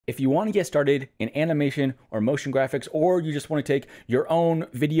If you want to get started in animation or motion graphics, or you just want to take your own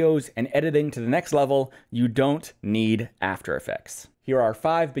videos and editing to the next level, you don't need After Effects. Here are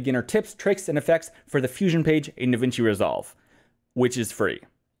 5 beginner tips, tricks, and effects for the Fusion page in DaVinci Resolve, which is free.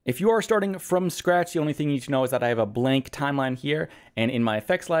 If you are starting from scratch, the only thing you need to know is that I have a blank timeline here, and in my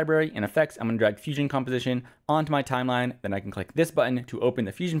effects library, in effects, I'm going to drag Fusion composition onto my timeline, then I can click this button to open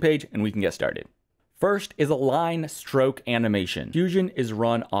the Fusion page, and we can get started. First is a line stroke animation. Fusion is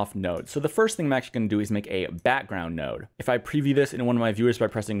run off nodes. So the first thing I'm actually going to do is make a background node. If I preview this in one of my viewers by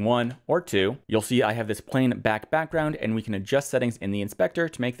pressing 1 or 2, you'll see I have this plain background, and we can adjust settings in the inspector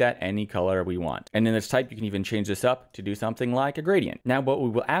to make that any color we want. And in this type, you can even change this up to do something like a gradient. Now what we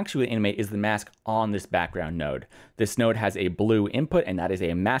will actually animate is the mask on this background node. This node has a blue input, and that is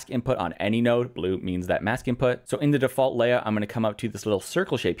a mask input on any node. Blue means that mask input. So in the default layout, I'm going to come up to this little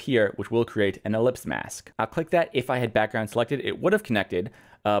circle shape here, which will create an ellipse mask. I'll click that. If I had background selected, it would have connected,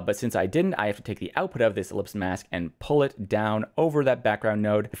 but since I didn't, I have to take the output of this ellipse mask and pull it down over that background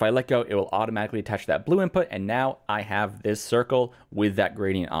node. If I let go, it will automatically attach that blue input, and now I have this circle with that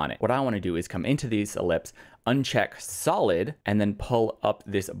gradient on it. What I want to do is come into this ellipse, uncheck solid, and then pull up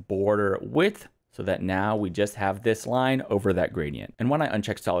this border width, so that now we just have this line over that gradient. And when I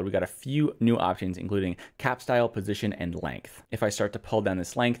uncheck solid, we got a few new options, including cap style, position, and length. If I start to pull down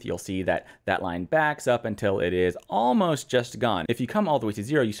this length, you'll see that that line backs up until it is almost just gone. If you come all the way to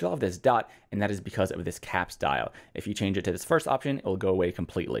 0, you still have this dot, and that is because of this cap style. If you change it to this first option, it will go away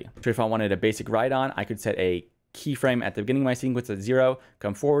completely. So if I wanted a basic write on, I could set a keyframe at the beginning of my sequence at 0,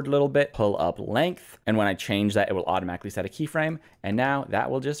 come forward a little bit, pull up length, and when I change that, it will automatically set a keyframe, and now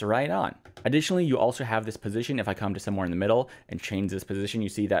that will just write on. Additionally, you also have this position. If I come to somewhere in the middle and change this position, you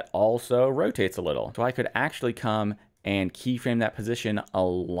see that also rotates a little. So I could actually come and keyframe that position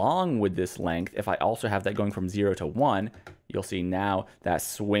along with this length. If I also have that going from 0 to 1, you'll see now that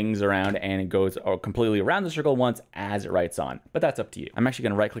swings around and it goes completely around the circle once as it writes on. But that's up to you. I'm actually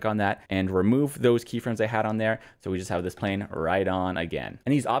going to right click on that and remove those keyframes I had on there. So we just have this plain write on again.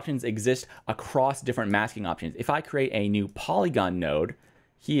 And these options exist across different masking options. If I create a new polygon node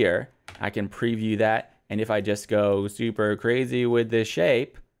here, I can preview that. And if I just go super crazy with this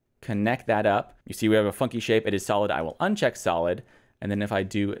shape, connect that up, you see we have a funky shape. It is solid. I will uncheck solid. And then if I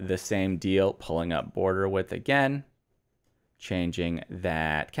do the same deal, pulling up border width again, changing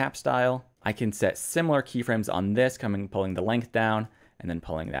that cap style, I can set similar keyframes on this, pulling the length down and then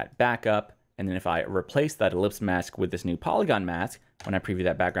pulling that back up. And then if I replace that ellipse mask with this new polygon mask, when I preview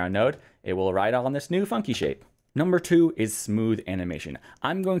that background node, it will write on this new funky shape. Number 2 is smooth animation.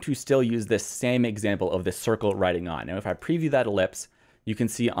 I'm going to still use this same example of this circle writing on. Now, if I preview that ellipse, you can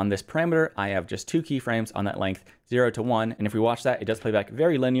see on this parameter, I have just 2 keyframes on that length, 0 to 1. And if we watch that, it does play back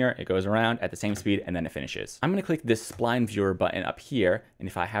very linear. It goes around at the same speed and then it finishes. I'm going to click this spline viewer button up here. And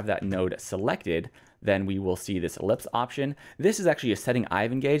if I have that node selected, then we will see this ellipse option. This is actually a setting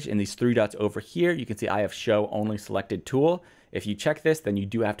I've engaged in these 3 dots over here. You can see I have show only selected tool. If you check this, then you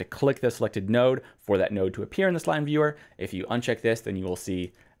do have to click the selected node for that node to appear in the spline viewer. If you uncheck this, then you will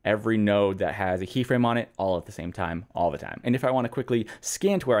see every node that has a keyframe on it all at the same time, all the time. And if I want to quickly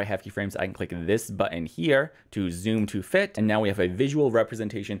scan to where I have keyframes, I can click this button here to zoom to fit. And now we have a visual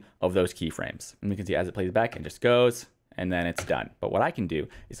representation of those keyframes. And we can see as it plays back, it just goes, and then it's done. But what I can do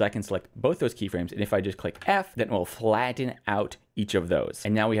is I can select both those keyframes, and if I just click F, then it will flatten out each of those.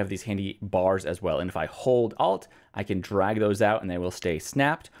 And now we have these handy bars as well. And if I hold Alt, I can drag those out and they will stay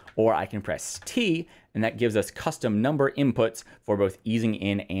snapped, or I can press T, and that gives us custom number inputs for both easing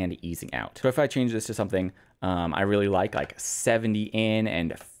in and easing out. So if I change this to something I really like 70 in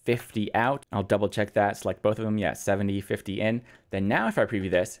and 50 out, I'll double check that, select both of them. Yeah, 70, 50 in. Then now if I preview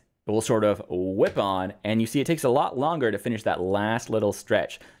this, it will sort of whip on, and you see it takes a lot longer to finish that last little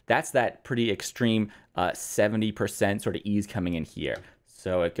stretch. That's that pretty extreme 70% sort of ease coming in here.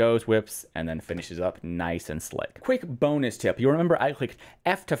 So it goes, whips, and then finishes up nice and slick. Quick bonus tip. You'll remember I clicked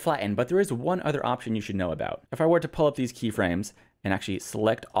F to flatten, but there is one other option you should know about. If I were to pull up these keyframes and actually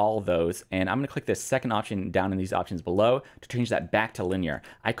select all of those, and I'm gonna click this second option down in these options below to change that back to linear.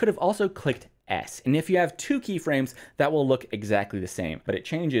 I could have also clicked S. And if you have 2 keyframes, that will look exactly the same, but it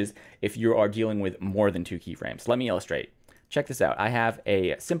changes if you are dealing with more than 2 keyframes. Let me illustrate. Check this out. I have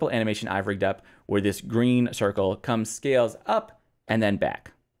a simple animation I've rigged up where this green circle scales up and then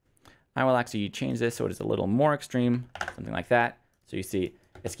back. I will actually change this so it is a little more extreme, something like that. So you see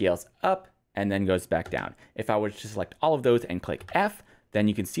it scales up and then goes back down. If I were to select all of those and click F, then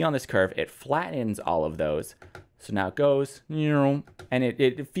you can see on this curve, it flattens all of those. So now it goes, and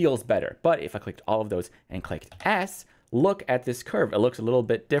it feels better. But if I clicked all of those and clicked S, look at this curve. It looks a little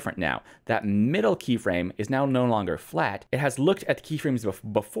bit different now. That middle keyframe is now no longer flat. It has looked at the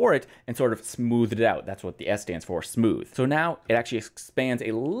keyframes before it and sort of smoothed it out. That's what the S stands for, smooth. So now it actually expands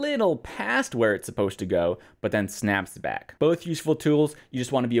a little past where it's supposed to go, but then snaps back. Both useful tools. You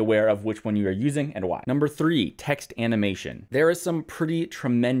just want to be aware of which one you are using and why. Number 3, text animation. There is some pretty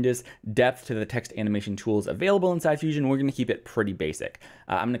tremendous depth to the text animation tools available inside Fusion. We're going to keep it pretty basic.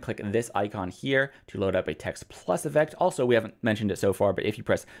 I'm going to click this icon here to load up a text plus effect. Also, we haven't mentioned it so far, but if you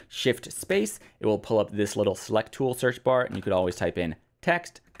press Shift space, it will pull up this little select tool search bar, and you could always type in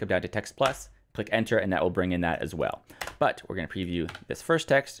text, come down to text plus, click enter, and that will bring in that as well. But we're going to preview this first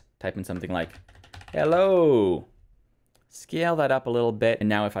text, type in something like hello. Scale that up a little bit, and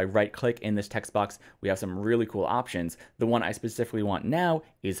now if I right click in this text box, we have some really cool options. The one I specifically want now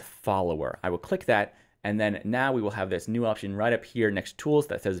is follower. I will click that, and then now we will have this new option right up here next to tools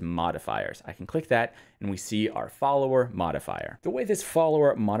that says modifiers. I can click that and we see our follower modifier. The way this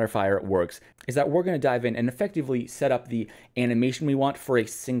follower modifier works is that we're going to dive in and effectively set up the animation we want for a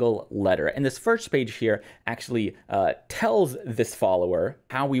single letter. And this first page here actually tells this follower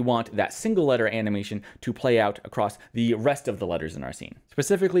how we want that single letter animation to play out across the rest of the letters in our scene.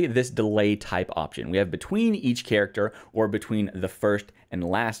 Specifically, this delay type option. We have between each character or between the first and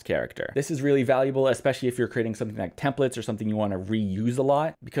last character. This is really valuable, especially if you're creating something like templates or something you want to reuse a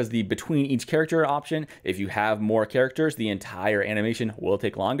lot, because the between each character option, if you have more characters, the entire animation will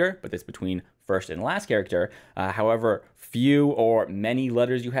take longer, but this between first and last character, however few or many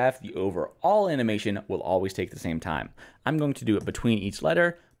letters you have, the overall animation will always take the same time. I'm going to do it between each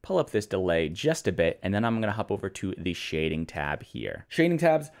letter, pull up this delay just a bit, and then I'm going to hop over to the shading tab here. Shading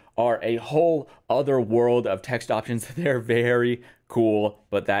tabs are a whole other world of text options. They're very cool,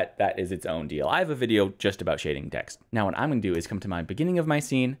 but that is its own deal. I have a video just about shading text. Now what I'm going to do is come to my beginning of my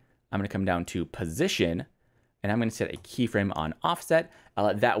scene. I'm going to come down to position, and I'm going to set a keyframe on offset.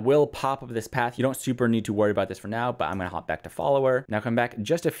 That will pop up this path. You don't super need to worry about this for now, but I'm going to hop back to follower. Now come back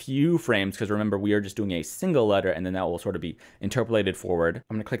just a few frames, because remember, we are just doing a single letter, and then that will sort of be interpolated forward.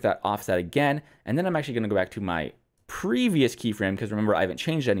 I'm going to click that offset again, and then I'm actually going to go back to my previous keyframe, because remember, I haven't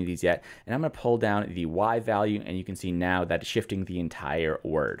changed any of these yet, and I'm going to pull down the Y value, and you can see now that it's shifting the entire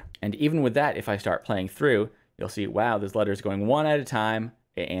word. And even with that, if I start playing through, you'll see, wow, this letter is going one at a time.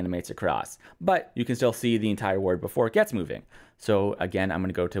 It animates across, but you can still see the entire word before it gets moving. So again, I'm going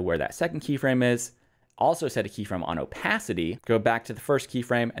to go to where that second keyframe is, also set a keyframe on opacity, go back to the first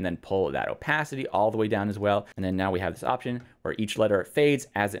keyframe, and then pull that opacity all the way down as well. And then now we have this option where each letter fades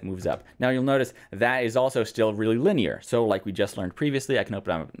as it moves up. Now you'll notice that is also still really linear. So like we just learned previously, I can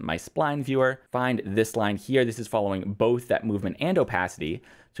open up my spline viewer, find this line here. This is following both that movement and opacity.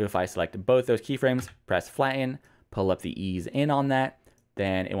 So if I select both those keyframes, press flatten, pull up the ease in on that,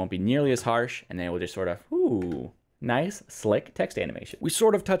 then it won't be nearly as harsh, and then it will just sort of, ooh, nice, slick text animation. We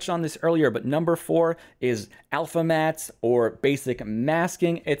sort of touched on this earlier, but number 4 is alpha mats or basic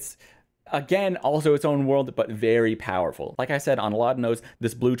masking. It's, again, also its own world, but very powerful. Like I said, on a lot of nodes,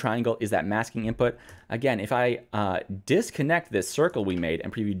 this blue triangle is that masking input. Again, if I disconnect this circle we made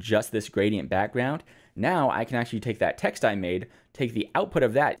and preview just this gradient background, now I can actually take that text I made, take the output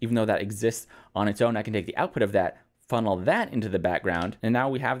of that, even though that exists on its own, I can take the output of that, funnel that into the background, and now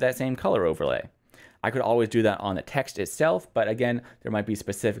we have that same color overlay. I could always do that on the text itself, but again, there might be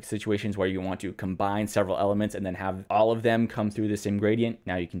specific situations where you want to combine several elements and then have all of them come through the same gradient.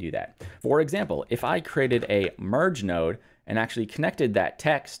 Now you can do that. For example, if I created a merge node and actually connected that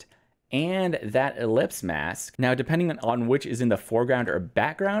text and that ellipse mask. Now, depending on which is in the foreground or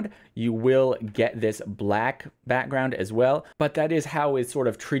background, you will get this black background as well, but that is how it's sort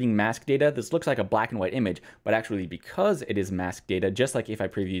of treating mask data. This looks like a black and white image, but actually because it is mask data, just like if I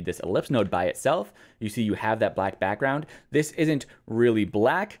previewed this ellipse node by itself, you see you have that black background. This isn't really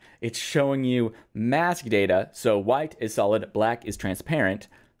black, it's showing you mask data. So white is solid, black is transparent.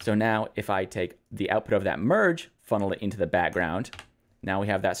 So now if I take the output of that merge, funnel it into the background, now we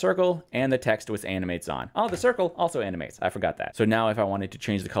have that circle and the text which animates on. Oh, the circle also animates. I forgot that. So now if I wanted to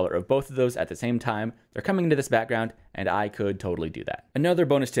change the color of both of those at the same time, they're coming into this background and I could totally do that. Another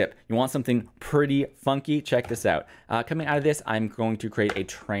bonus tip, you want something pretty funky? Check this out. Coming out of this, I'm going to create a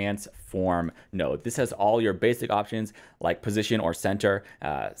transform node. This has all your basic options like position or center,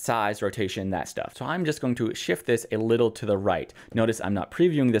 size, rotation, that stuff. So I'm just going to shift this a little to the right. Notice I'm not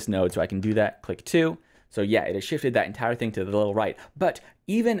previewing this node, so I can do that, click 2. So yeah, it has shifted that entire thing to the little right, but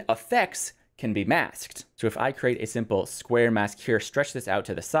even effects can be masked. So if I create a simple square mask here, stretch this out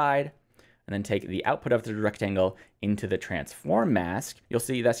to the side, and then take the output of the rectangle into the transform mask, you'll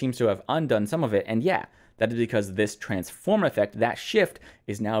see that seems to have undone some of it. And yeah, that is because this transform effect, that shift,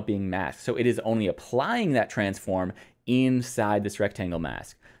 is now being masked. So it is only applying that transform inside this rectangle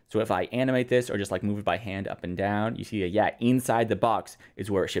mask. So if I animate this or just like move it by hand up and down, you see, yeah, inside the box is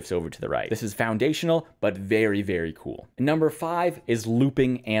where it shifts over to the right. This is foundational, but very, very cool. And number 5 is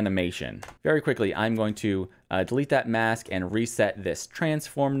looping animation. Very quickly, I'm going to delete that mask and reset this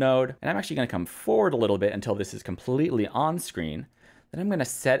transform node. And I'm actually going to come forward a little bit until this is completely on screen. Then I'm going to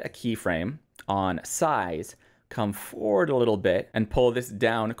set a keyframe on size, come forward a little bit, and pull this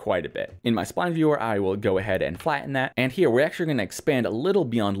down quite a bit. In my spline viewer, I will go ahead and flatten that. And here, we're actually gonna expand a little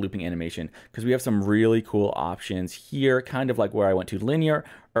beyond looping animation because we have some really cool options here, kind of like where I went to linear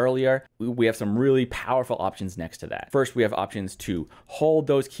earlier. We have some really powerful options next to that. First, we have options to hold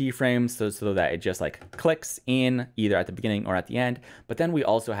those keyframes so that it just like clicks in either at the beginning or at the end. But then we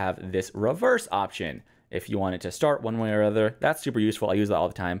also have this reverse option. If you want it to start one way or other, that's super useful. I use that all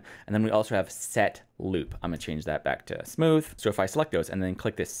the time. And then we also have set loop. I'm gonna change that back to smooth. So if I select those and then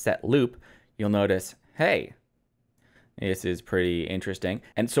click this set loop, you'll notice, hey, this is pretty interesting.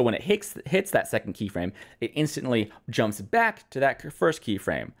 And so when it hits that second keyframe, it instantly jumps back to that first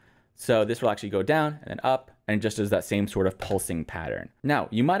keyframe. So this will actually go down and then up, and it just does that same sort of pulsing pattern. Now,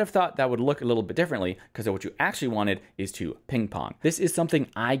 you might have thought that would look a little bit differently because what you actually wanted is to ping pong. This is something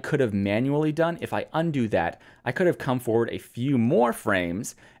I could have manually done. If I undo that, I could have come forward a few more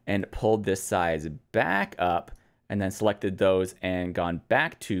frames and pulled this size back up and then selected those and gone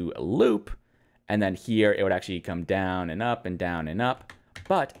back to loop. And then here it would actually come down and up and down and up.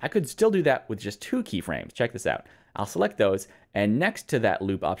 But I could still do that with just 2 keyframes. Check this out. I'll select those, and next to that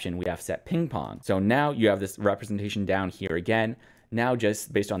loop option, we have set ping pong. So now you have this representation down here again. Now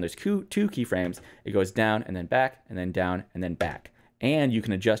just based on those 2 keyframes, it goes down and then back and then down and then back. And you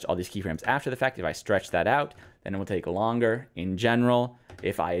can adjust all these keyframes after the fact. If I stretch that out, then it will take longer. In general,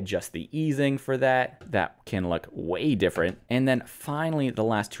 if I adjust the easing for that, that can look way different. And then finally, the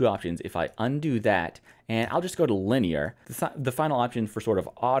last 2 options, if I undo that, and I'll just go to linear, the final option for sort of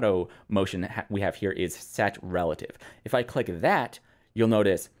auto motion we have here is set relative. If I click that, you'll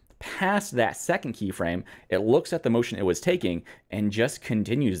notice past that second keyframe, it looks at the motion it was taking and just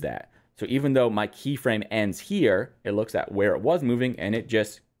continues that. So even though my keyframe ends here, it looks at where it was moving and it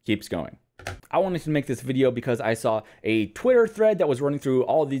just keeps going. I wanted to make this video because I saw a Twitter thread that was running through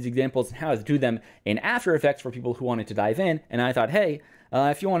all of these examples and how to do them in After Effects for people who wanted to dive in. And I thought, hey,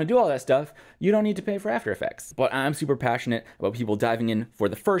 if you want to do all that stuff, you don't need to pay for After Effects. But I'm super passionate about people diving in for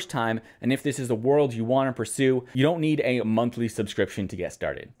the first time. And if this is the world you want to pursue, you don't need a monthly subscription to get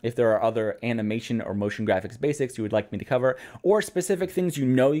started. If there are other animation or motion graphics basics you would like me to cover, or specific things you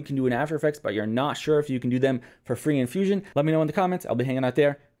know you can do in After Effects, but you're not sure if you can do them for free in Fusion, let me know in the comments. I'll be hanging out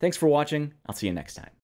there. Thanks for watching. I'll see you next time.